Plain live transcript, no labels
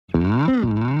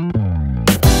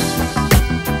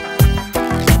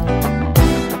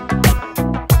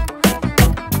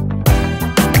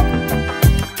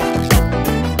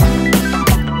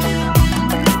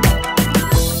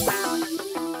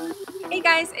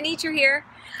Anitra here.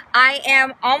 I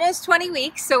am almost 20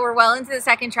 weeks, so we're well into the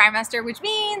second trimester, which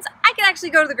means I can actually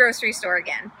go to the grocery store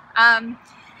again.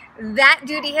 That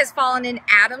duty has fallen in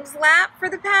Adam's lap for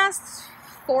the past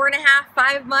 4.5,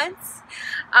 5 months.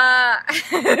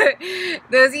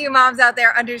 Those of you moms out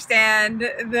there understand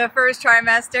the first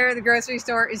trimester, the grocery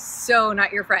store is so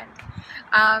not your friend.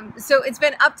 So it's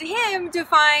been up to him to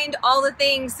find all the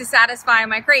things to satisfy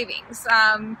my cravings.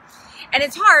 And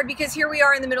it's hard because here we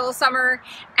are in the middle of summer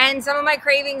and some of my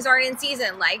cravings aren't in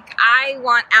season. Like, I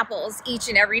want apples each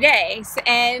and every day.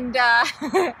 And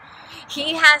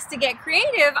he has to get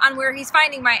creative on where he's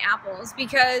finding my apples,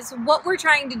 because what we're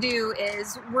trying to do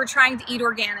is we're trying to eat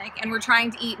organic and we're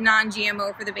trying to eat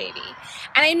non-GMO for the baby.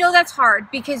 And I know that's hard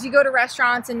because you go to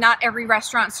restaurants and not every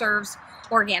restaurant serves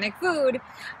organic food.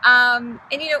 And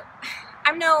you know,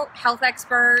 I'm no health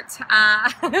expert,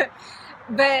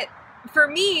 but for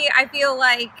me, I feel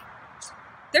like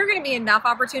there are going to be enough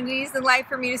opportunities in life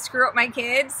for me to screw up my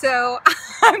kids, so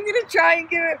I'm going to try and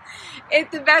give it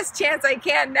the best chance I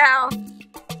can now.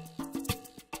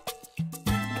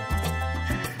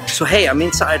 So hey, I'm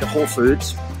inside Whole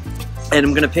Foods and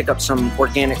I'm going to pick up some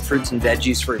organic fruits and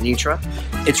veggies for Anitra.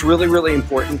 It's really, really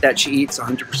important that she eats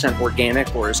 100%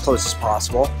 organic or as close as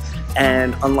possible.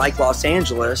 And unlike Los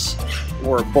Angeles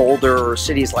or Boulder or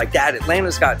cities like that,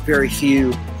 Atlanta's got very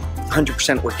few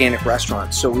 100% organic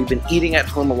restaurants. So we've been eating at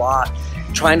home a lot,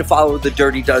 trying to follow the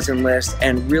Dirty Dozen list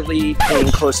and really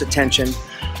paying close attention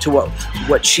to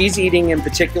what she's eating in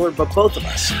particular, but both of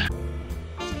us.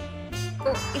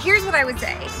 Well, here's what I would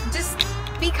say. Just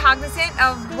be cognizant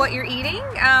of what you're eating.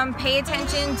 Pay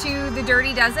attention to the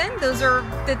Dirty Dozen. Those are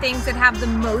the things that have the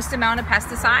most amount of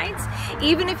pesticides.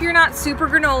 Even if you're not super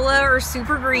granola or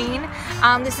super green,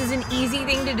 this is an easy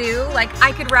thing to do. Like,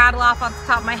 I could rattle off the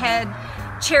top of my head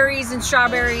cherries and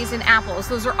strawberries and apples.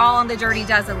 Those are all on the Dirty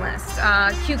Dozen list.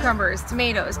 Cucumbers,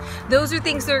 tomatoes. Those are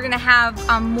things that are going to have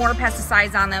more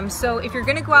pesticides on them. So if you're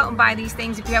going to go out and buy these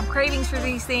things, if you have cravings for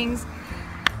these things,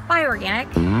 buy organic.